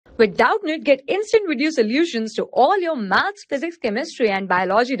With Doubtnut, get instant video solutions to all your maths, physics, chemistry, and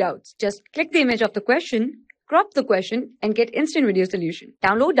biology doubts. Just click the image of the question, crop the question, and get instant video solution.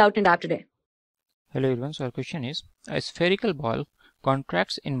 Download Doubtnut app today. Hello everyone, so our question is, a spherical ball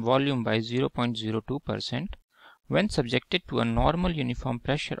contracts in volume by 0.02% when subjected to a normal uniform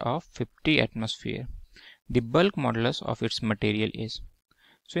pressure of 50 atmosphere. The bulk modulus of its material is.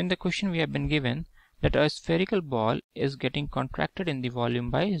 So in the question we have been given that a spherical ball is getting contracted in the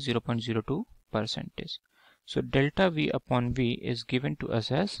volume by 0.02%. So delta V upon V is given to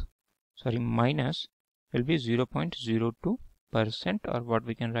us as, minus will be 0.02%, or what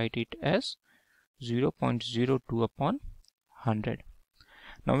we can write it as 0.02 upon 100.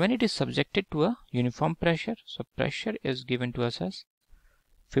 Now when it is subjected to a uniform pressure, so pressure is given to us as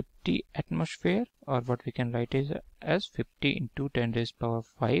 50 atmosphere, or what we can write is as 50 into 10 raised power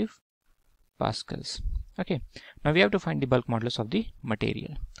 5 pascals. Okay, now we have to find the bulk modulus of the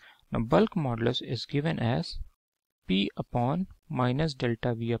material. Now bulk modulus is given as P upon minus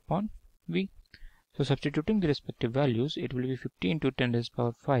delta V upon V. So substituting the respective values, it will be 50 into 10 raised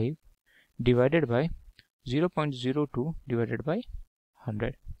power 5 divided by 0.02 divided by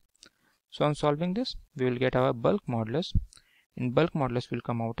 100. So on solving this, we will get our bulk modulus. In bulk modulus will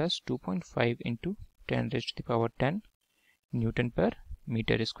come out as 2.5 into 10 raised to the power 10 Newton per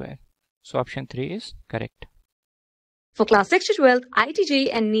meter square. So option 3 is correct. For class 6 to 12, IIT JEE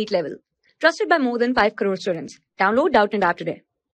and NEET level. Trusted by more than 5 crore students. Download Doubtnut app today.